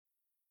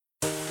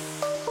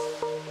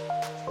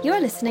You're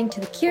listening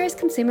to the Curious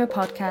Consumer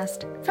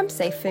podcast from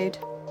Safe Food.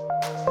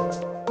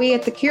 We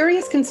at the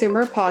Curious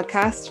Consumer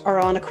podcast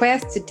are on a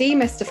quest to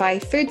demystify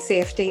food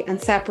safety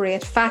and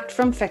separate fact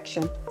from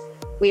fiction.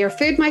 We are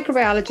food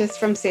microbiologists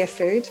from Safe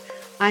Food.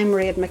 I'm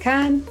Mairead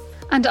McCann.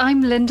 And I'm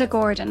Linda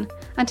Gordon.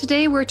 And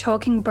today we're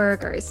talking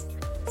burgers.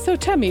 So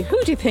tell me,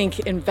 who do you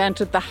think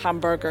invented the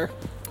hamburger?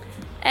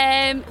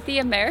 The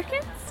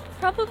Americans,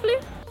 probably.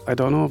 I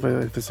don't know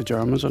if it's the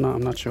Germans or not,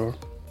 I'm not sure.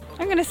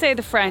 I'm going to say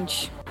the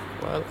French.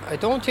 Well, I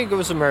don't think it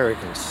was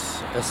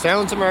Americans. It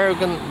sounds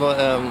American, but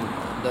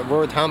the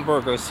word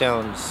hamburger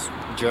sounds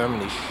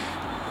Germanish.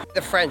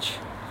 The French,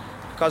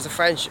 because the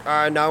French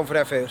are known for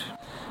their food.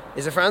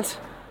 Is it France?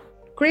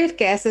 Great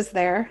guesses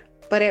there,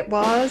 but it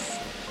was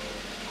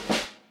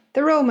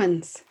the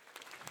Romans.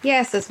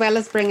 Yes, as well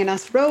as bringing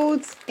us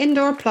roads,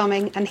 indoor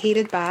plumbing and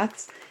heated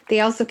baths,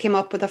 they also came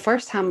up with the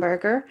first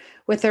hamburger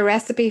with a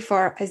recipe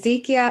for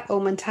Azekia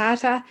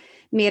aumentata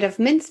made of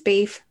minced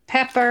beef,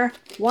 pepper,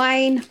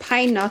 wine,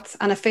 pine nuts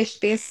and a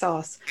fish-based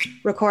sauce,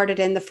 recorded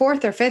in the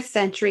 4th or 5th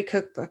century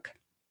cookbook.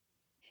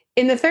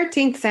 In the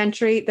 13th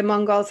century, the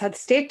Mongols had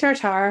steak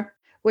tartare,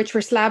 which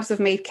were slabs of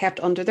meat kept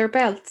under their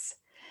belts.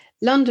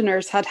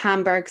 Londoners had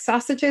Hamburg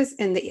sausages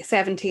in the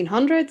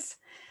 1700s,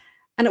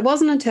 and it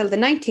wasn't until the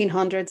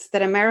 1900s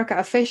that America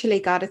officially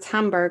got its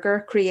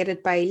hamburger,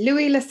 created by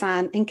Louis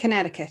Lassagne in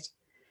Connecticut.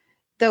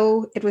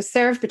 Though it was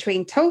served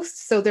between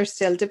toast, so there's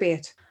still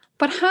debate.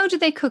 But how do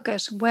they cook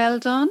it? Well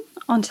done,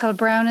 until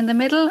brown in the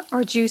middle,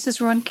 or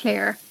juices run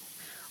clear.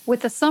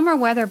 With the summer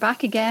weather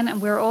back again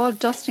and we're all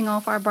dusting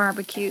off our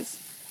barbecues.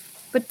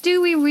 But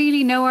do we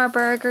really know our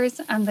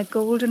burgers and the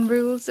golden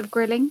rules of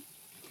grilling?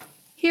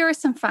 Here are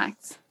some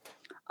facts.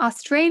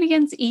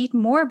 Australians eat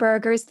more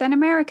burgers than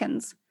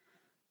Americans.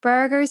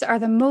 Burgers are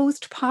the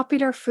most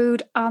popular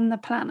food on the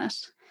planet.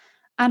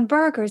 And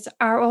burgers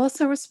are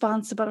also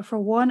responsible for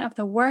one of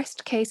the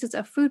worst cases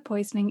of food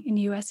poisoning in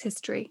US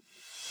history.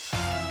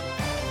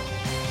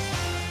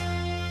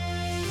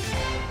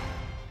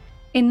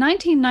 In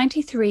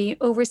 1993,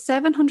 over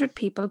 700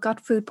 people got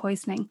food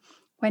poisoning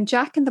when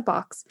Jack in the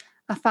Box,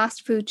 a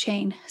fast food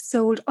chain,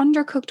 sold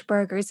undercooked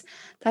burgers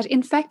that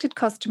infected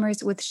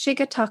customers with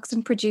Shiga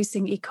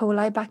toxin-producing E.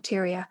 coli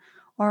bacteria,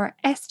 or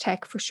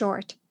STEC for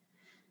short.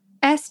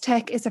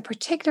 STEC is a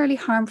particularly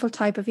harmful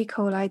type of E.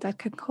 coli that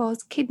can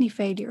cause kidney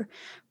failure,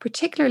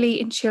 particularly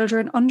in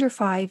children under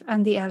 5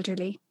 and the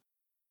elderly.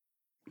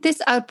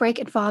 This outbreak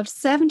involved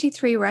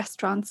 73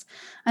 restaurants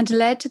and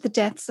led to the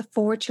deaths of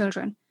 4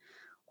 children.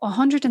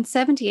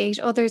 178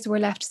 others were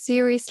left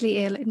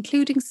seriously ill,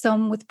 including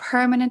some with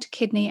permanent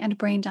kidney and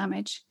brain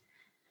damage.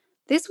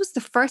 This was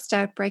the first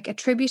outbreak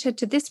attributed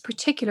to this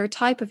particular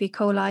type of E.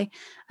 coli,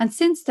 and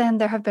since then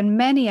there have been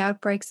many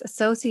outbreaks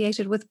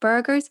associated with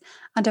burgers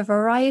and a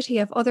variety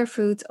of other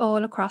foods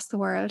all across the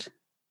world.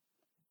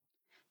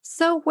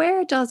 So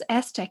where does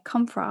STEC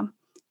come from?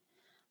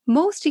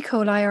 Most E.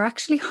 coli are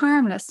actually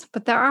harmless,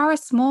 but there are a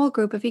small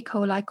group of E.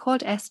 coli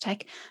called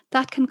STEC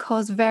that can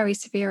cause very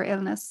severe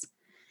illness.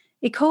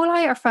 E.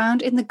 coli are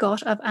found in the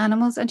gut of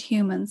animals and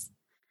humans.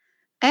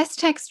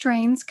 STEC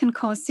strains can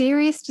cause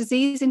serious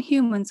disease in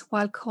humans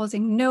while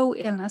causing no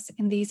illness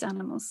in these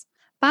animals.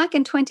 Back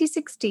in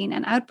 2016,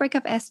 an outbreak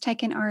of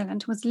STEC in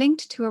Ireland was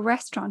linked to a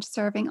restaurant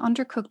serving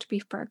undercooked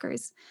beef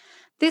burgers.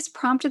 This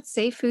prompted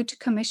Safe Food to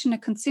commission a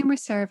consumer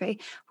survey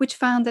which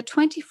found that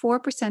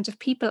 24% of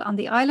people on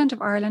the island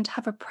of Ireland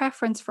have a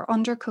preference for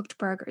undercooked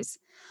burgers.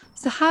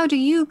 So how do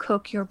you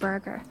cook your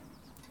burger?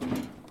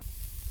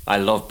 I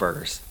love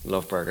burgers.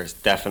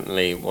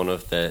 Definitely one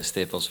of the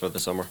staples for the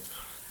summer.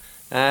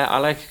 I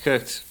like it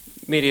cooked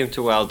medium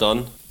to well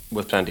done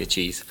with plenty of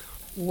cheese.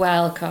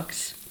 Well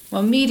cooked.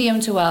 Well,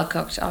 medium to well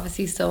cooked.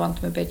 Obviously still want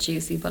them a bit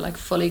juicy, but like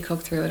fully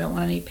cooked through. I don't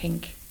want any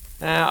pink.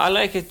 I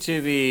like it to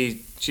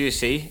be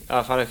juicy.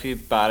 I've had a few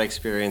bad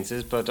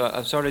experiences, but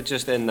I'm sort of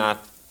just in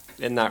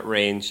that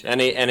range.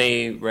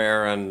 Any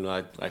rare and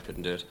I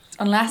couldn't do it.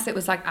 Unless it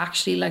was like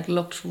actually like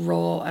looked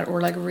raw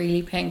or like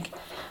really pink.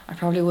 I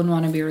probably wouldn't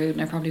want to be rude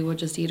and I probably would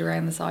just eat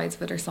around the sides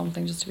of it or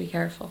something just to be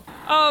careful.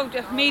 Oh,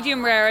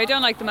 medium rare. I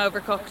don't like them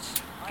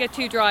overcooked. Get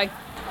too dry.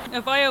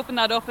 If I open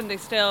that up and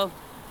there's still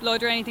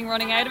blood or anything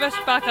running out of it,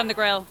 back on the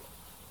grill.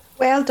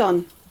 Well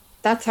done.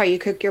 That's how you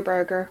cook your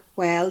burger.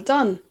 Well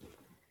done.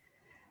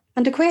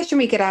 And a question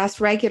we get asked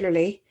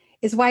regularly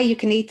is why you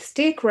can eat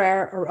steak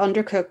rare or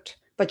undercooked,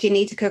 but you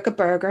need to cook a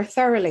burger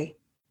thoroughly.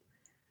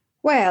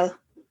 Well,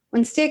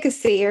 when steak is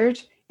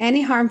seared,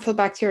 any harmful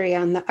bacteria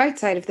on the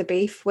outside of the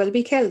beef will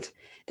be killed.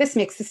 This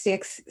makes the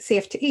steak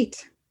safe to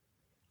eat.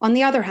 On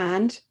the other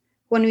hand,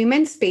 when we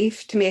mince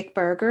beef to make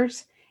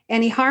burgers,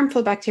 any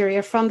harmful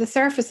bacteria from the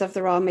surface of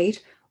the raw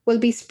meat will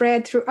be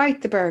spread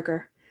throughout the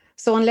burger.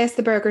 So unless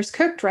the burger is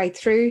cooked right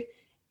through,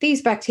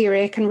 these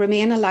bacteria can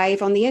remain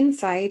alive on the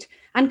inside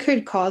and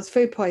could cause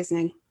food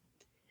poisoning.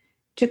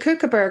 To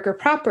cook a burger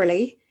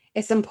properly,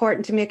 it's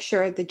important to make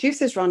sure the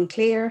juices run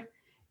clear,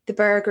 the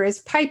burger is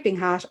piping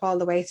hot all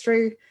the way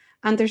through,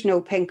 and there's no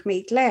pink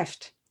meat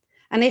left.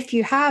 And if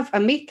you have a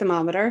meat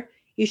thermometer,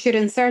 You should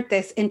insert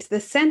this into the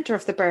centre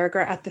of the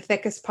burger at the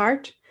thickest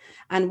part,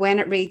 and when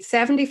it reads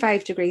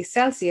 75 degrees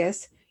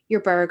Celsius, your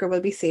burger will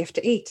be safe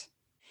to eat.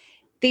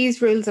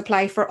 These rules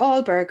apply for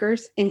all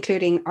burgers,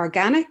 including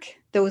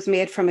organic, those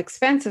made from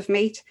expensive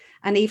meat,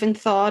 and even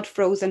thawed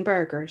frozen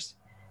burgers.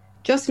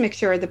 Just make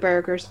sure the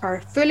burgers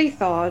are fully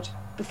thawed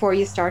before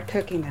you start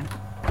cooking them.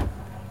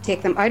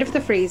 Take them out of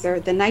the freezer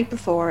the night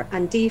before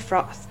and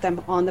defrost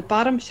them on the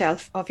bottom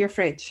shelf of your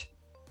fridge.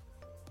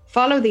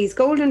 Follow these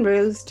golden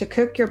rules to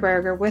cook your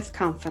burger with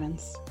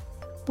confidence.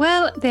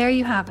 Well, there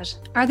you have it.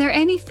 Are there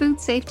any food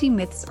safety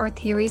myths or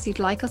theories you'd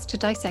like us to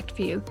dissect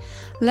for you?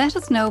 Let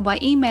us know by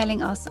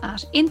emailing us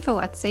at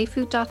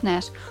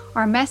info@safefood.net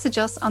or message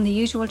us on the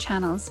usual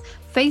channels,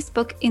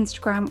 Facebook,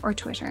 Instagram or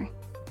Twitter.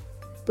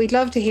 We'd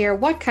love to hear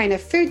what kind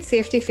of food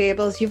safety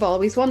fables you've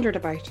always wondered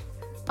about.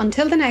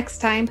 Until the next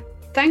time,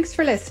 thanks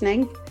for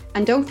listening,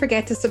 and don't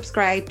forget to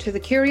subscribe to the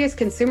Curious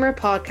Consumer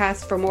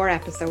podcast for more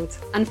episodes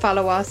and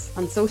follow us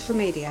on social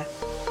media.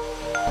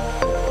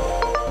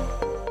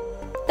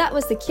 That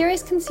was the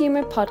Curious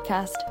Consumer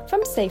podcast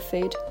from Safe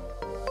Food.